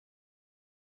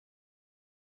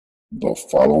The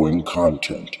following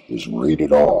content is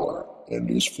rated R and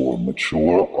is for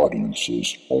mature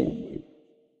audiences only.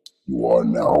 You are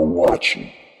now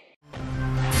watching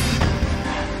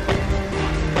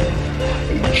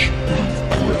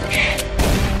HBFRESH.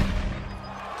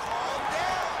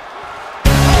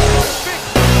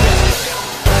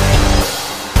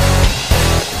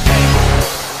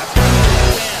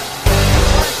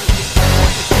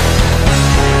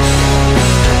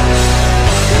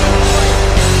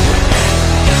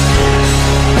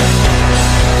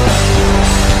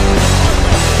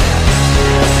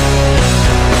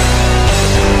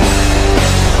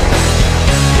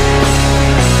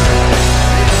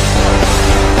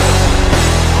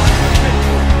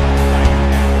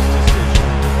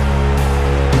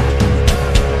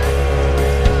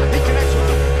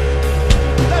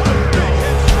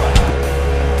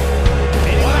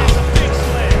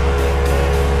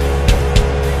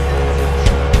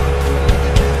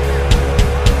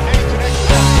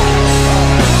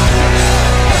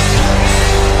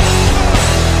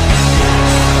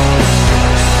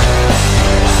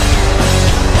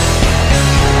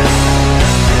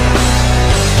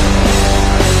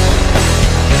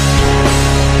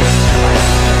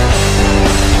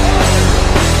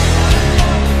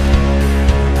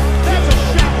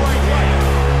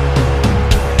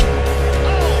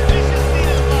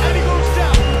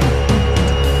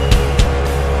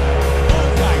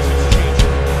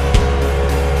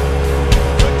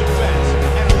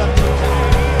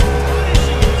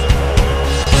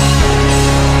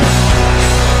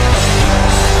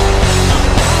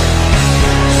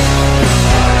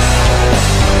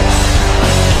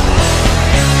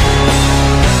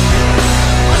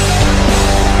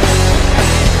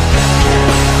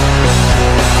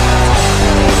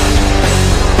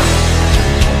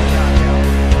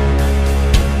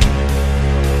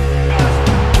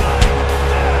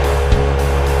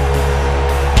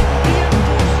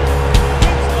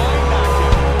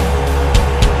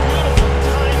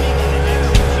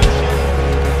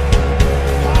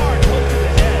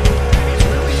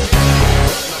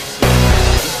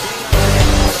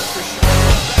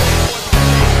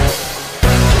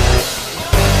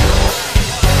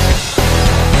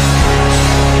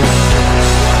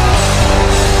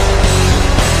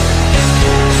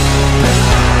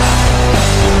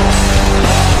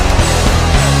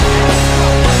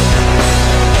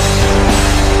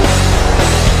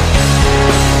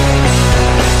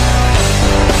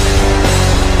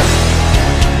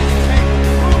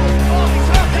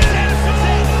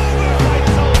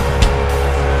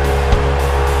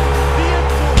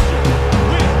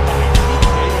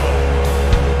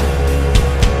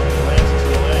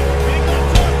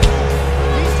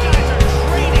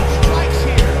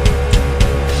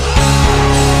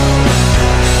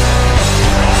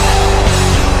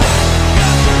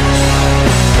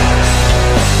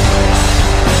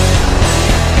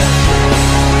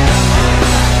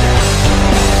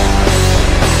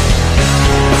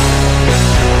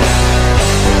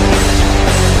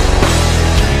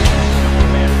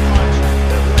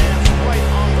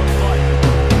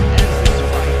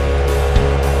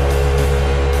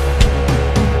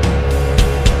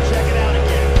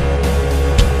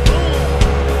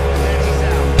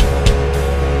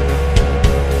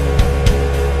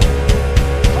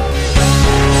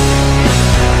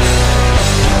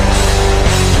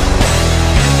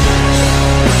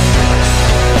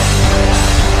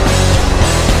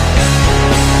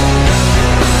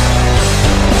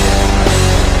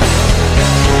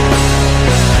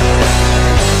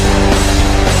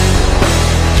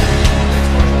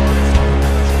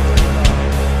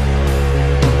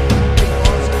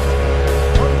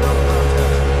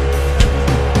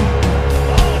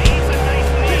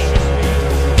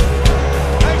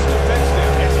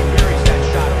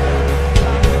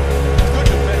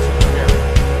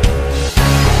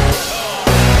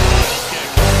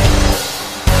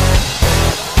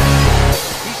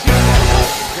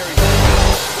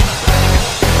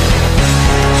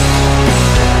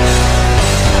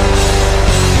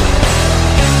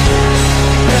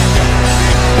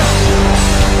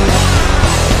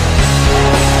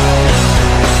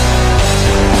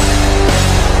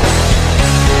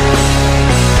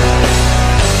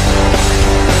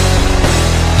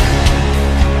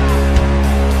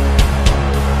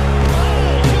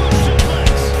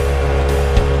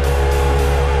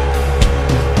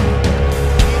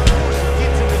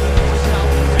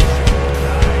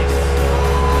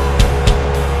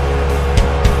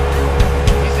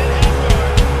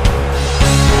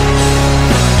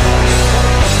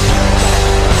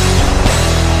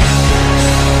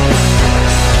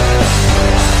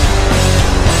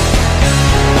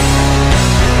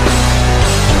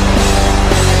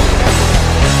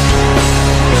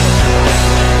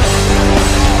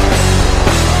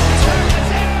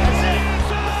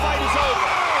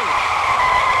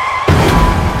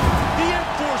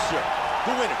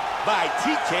 by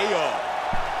TKO.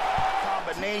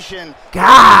 Combination.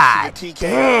 God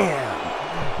damn.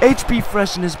 HB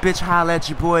Fresh and this bitch, holla at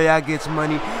your boy, I gets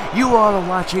money. You all are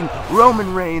watching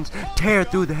Roman Reigns tear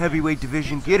through the heavyweight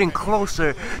division, getting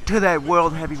closer to that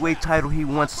world heavyweight title he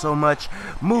wants so much.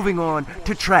 Moving on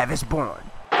to Travis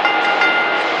Bourne. The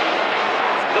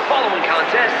following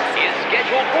contest is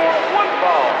scheduled for one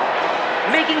fall.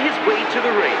 Making his way to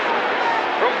the ring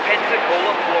from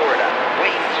Pensacola, Florida,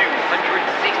 weighing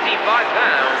 265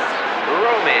 pounds,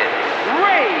 Roman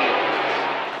Reigns.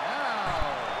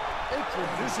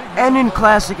 And in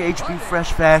classic HB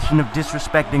Fresh fashion of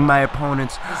disrespecting my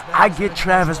opponents, I get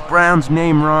Travis Brown's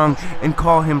name wrong and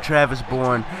call him Travis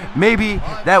Bourne. Maybe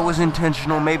that was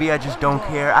intentional, maybe I just don't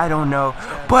care, I don't know.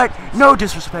 But no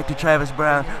disrespect to Travis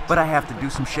Brown, but I have to do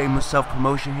some shameless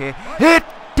self-promotion here. Hit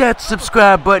that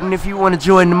subscribe button if you want to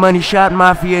join the Money Shot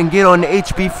Mafia and get on the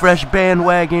HB Fresh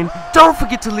bandwagon. Don't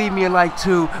forget to leave me a like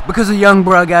too, because a young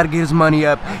bro gotta get his money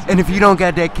up, and if you don't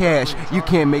got that cash, you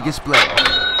can't make it split.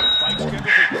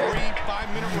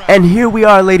 And here we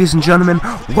are, ladies and gentlemen.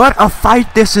 What a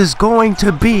fight this is going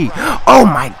to be. Oh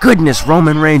my goodness,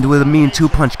 Roman Reigns with a mean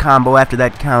two-punch combo after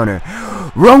that counter.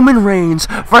 Roman Reigns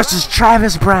versus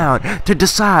Travis Brown to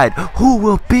decide who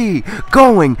will be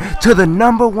going to the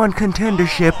 #1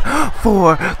 contendership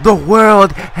for the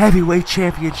World Heavyweight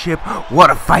Championship. What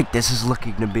a fight this is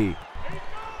looking to be.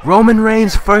 Roman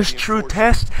Reigns' first true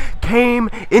test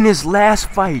came in his last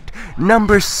fight,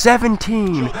 number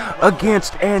 17,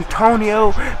 against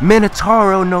Antonio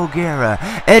Minotauro Nogueira,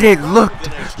 and it looked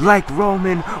like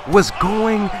Roman was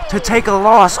going to take a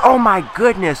loss. Oh my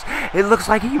goodness, it looks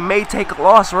like he may take a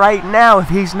loss right now if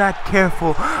he's not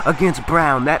careful against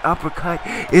Brown. That uppercut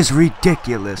is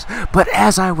ridiculous, but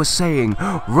as I was saying,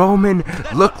 Roman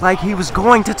looked like he was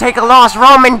going to take a loss.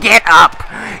 Roman, get up!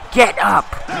 Get up!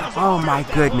 Oh my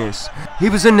goodness. He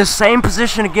was in the same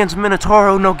position against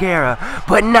Minotauro Nogueira,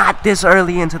 but not this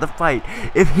early into the fight.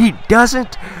 If he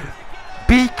doesn't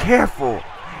be careful,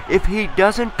 if he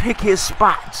doesn't pick his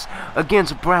spots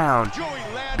against Brown,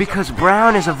 because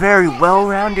Brown is a very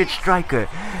well-rounded striker.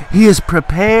 He is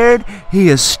prepared, he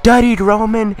has studied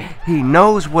Roman, he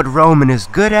knows what Roman is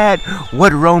good at,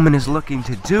 what Roman is looking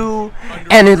to do,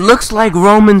 and it looks like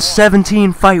Roman's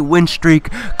 17-fight win streak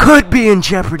could be in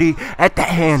jeopardy at the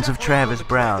hands of Travis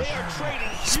Brown.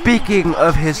 Speaking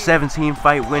of his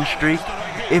 17-fight win streak,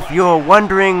 if you're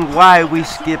wondering why we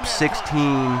skipped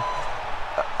 16,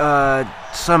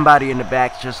 somebody in the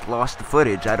back just lost the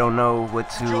footage. I don't know what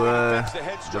to,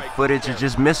 the footage is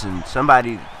just missing.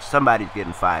 Somebody's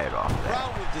getting fired off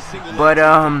that. But,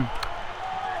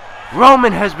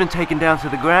 Roman has been taken down to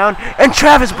the ground, and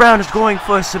Travis Brown is going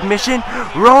for a submission.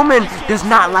 Roman does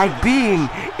not like being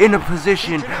in a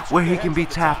position where he can be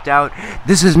tapped out.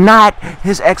 This is not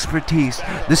his expertise.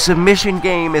 The submission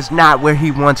game is not where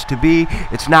he wants to be.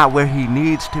 It's not where he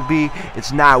needs to be.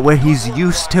 It's not where he's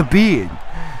used to being.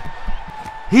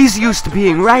 He's used to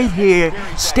being right here,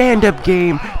 stand-up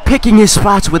game, picking his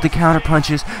spots with the counter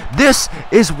punches. This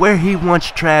is where he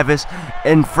wants Travis,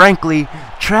 and frankly,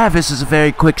 Travis is a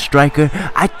very quick striker.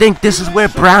 I think this is where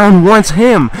Brown wants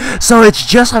him. So it's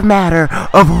just a matter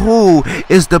of who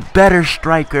is the better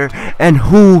striker and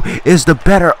who is the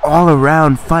better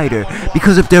all-around fighter.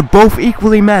 Because if they're both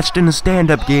equally matched in a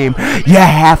stand-up game, you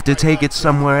have to take it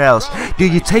somewhere else. Do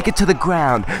you take it to the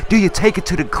ground? Do you take it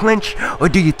to the clinch? Or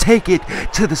do you take it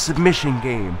to the submission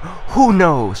game? Who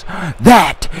knows?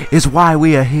 That is why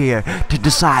we are here, to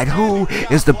decide who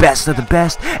is the best of the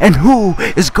best and who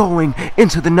is going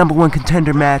into the #1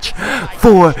 contender match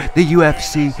for the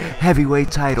UFC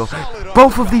heavyweight title.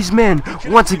 Both of these men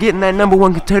want to get in that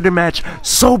 #1 contender match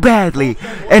so badly,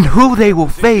 and who they will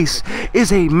face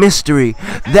is a mystery.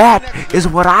 That is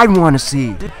what I want to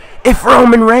see. If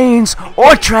Roman Reigns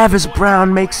or Travis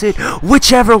Brown makes it,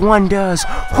 whichever one does,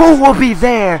 who will be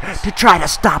there to try to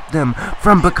stop them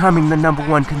from becoming the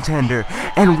 #1 contender?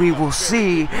 And we will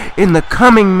see in the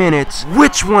coming minutes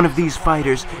which one of these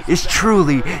fighters is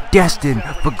truly destined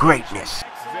for greatness.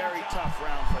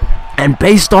 And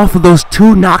based off of those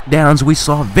two knockdowns we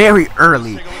saw very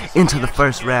early into the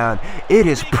first round, it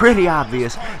is pretty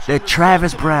obvious that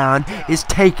Travis Brown is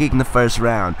taking the first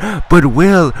round. But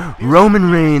will Roman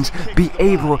Reigns be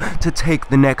able to take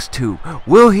the next two?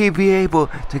 Will he be able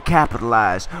to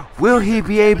capitalize? Will he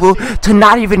be able to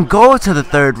not even go to the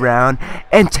third round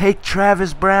and take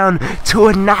Travis Brown to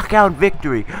a knockout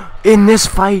victory? In this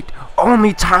fight,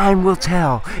 only time will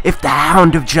tell if the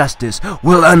Hound of Justice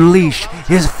will unleash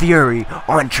his fury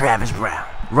on Travis Brown.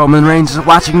 Roman Reigns is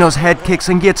watching those head kicks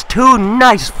and gets 2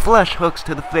 nice flush hooks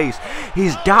to the face.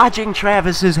 He's dodging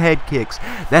Travis's head kicks.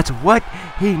 That's what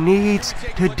he needs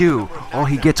to do. Oh,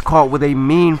 he gets caught with a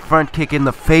mean front kick in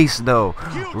the face though.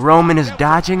 Roman is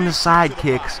dodging the side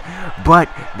kicks, but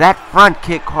that front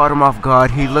kick caught him off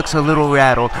guard. He looks a little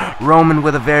rattled. Roman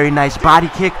with a very nice body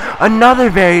kick, another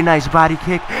very nice body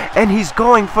kick, and he's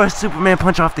going for a Superman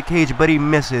punch off the cage, but he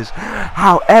misses.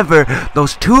 However,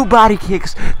 those 2 body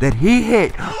kicks that he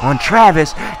hit on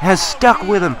Travis has stuck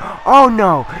with him. Oh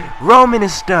no, Roman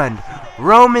is stunned.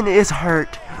 Roman is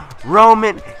hurt.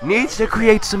 Roman needs to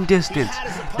create some distance.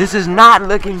 This is not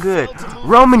looking good.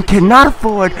 Roman cannot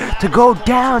afford to go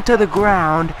down to the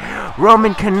ground.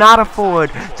 Roman cannot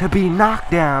afford to be knocked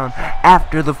down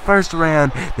after the first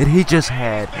round that he just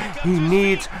had. He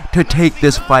needs to take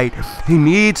this fight. He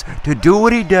needs to do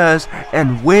what he does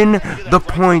and win the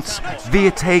points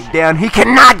via takedown. He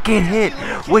cannot get hit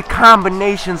with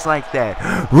combinations like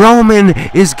that. Roman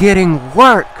is getting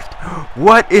worked.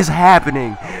 What is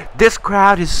happening? This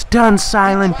crowd is stunned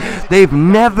silent. They've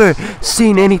never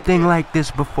seen anything like this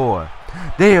before.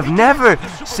 They have never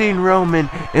seen Roman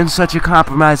in such a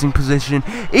compromising position.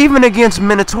 Even against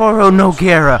Minotauro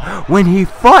Nogueira, when he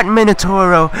fought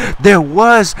Minotauro, there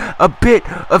was a bit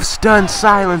of stunned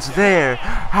silence there.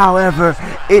 However,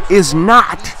 it was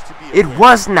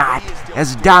not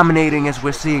as dominating as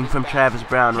we're seeing from Travis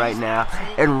Browne right now,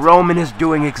 and Roman is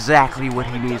doing exactly what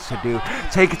he needs to do.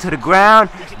 Take it to the ground,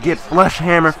 get flush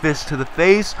hammer fist to the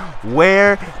face,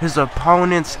 wear his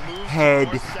opponent's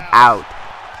head out.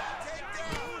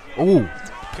 Ooh.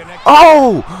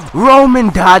 Oh! Roman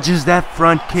dodges that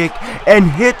front kick and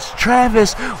hits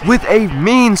Travis with a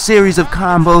mean series of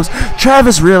combos.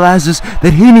 Travis realizes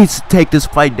that he needs to take this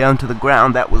fight down to the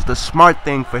ground. That was the smart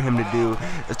thing for him to do,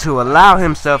 to allow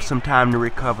himself some time to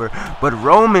recover. But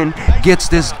Roman gets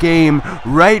this game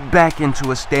right back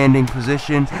into a standing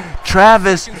position.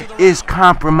 Travis is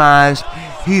compromised.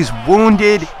 He's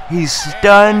wounded, he's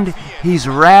stunned, he's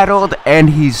rattled, and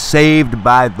he's saved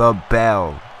by the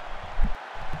bell.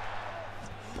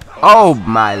 Oh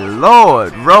my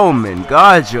lord, Roman,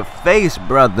 guard your face,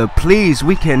 brother, please.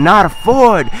 We cannot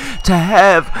afford to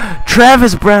have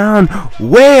Travis Browne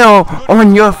wail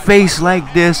on your face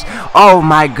like this. Oh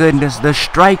my goodness, the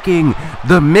striking,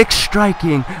 the mixed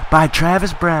striking by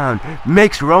Travis Browne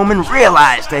makes Roman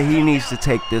realize that he needs to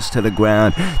take this to the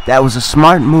ground. That was a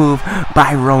smart move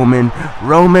by Roman.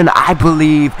 Roman, I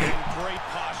believe,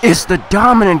 is the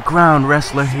dominant ground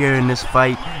wrestler here in this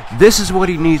fight. This is what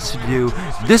he needs to do.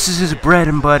 This is his bread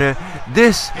and butter.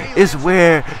 This is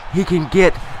where he can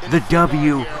get the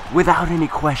W without any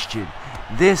question.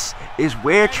 This is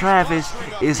where Travis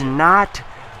is not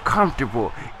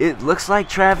comfortable. It looks like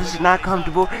Travis is not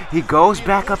comfortable. He goes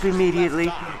back up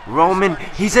immediately. Roman,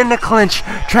 he's in the clinch.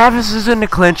 Travis is in the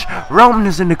clinch. Roman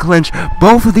is in the clinch.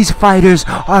 Both of these fighters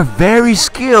are very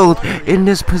skilled in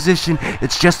this position.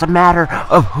 It's just a matter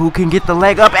of who can get the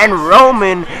leg up, and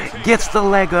Roman gets the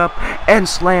leg up and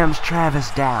slams Travis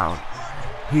down.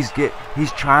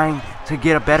 He's trying to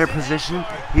get a better position.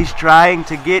 He's trying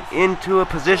to get into a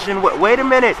position. Wait a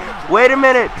minute.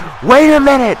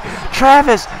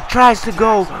 Travis tries to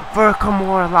go for a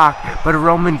Kimura lock, but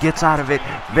Roman gets out of it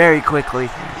very quickly.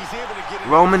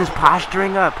 Roman is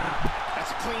posturing up.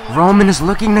 Roman is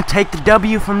looking to take the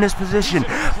W from this position,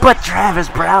 but Travis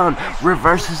Browne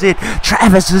reverses it.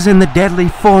 Travis is in the deadly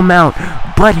full mount,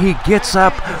 but he gets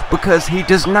up because he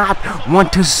does not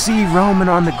want to see Roman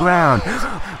on the ground.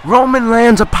 Roman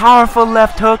lands a powerful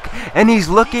left hook, and he's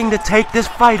looking to take this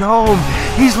fight home.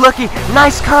 He's looking,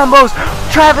 nice combos.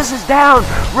 Travis is down.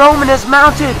 Roman is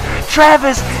mounted.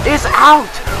 Travis is out.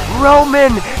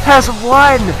 Roman has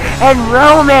won, and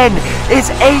Roman is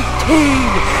 18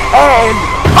 and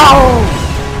oh!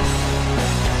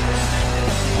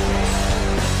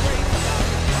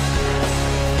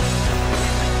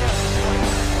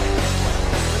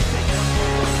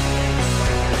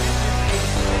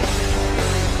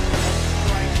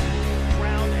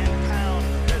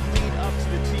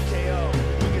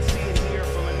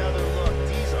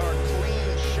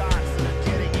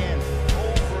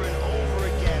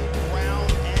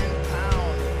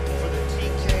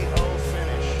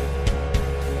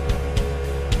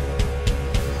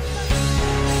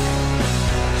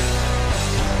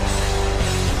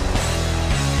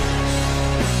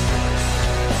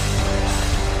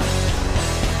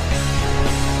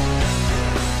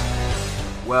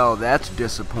 Well, that's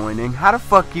disappointing. How the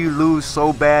fuck you lose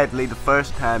so badly the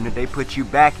first time that they put you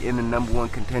back in the #1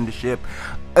 contendership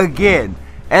again?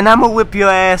 And I'ma whip your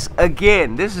ass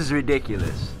again. This is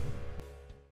ridiculous.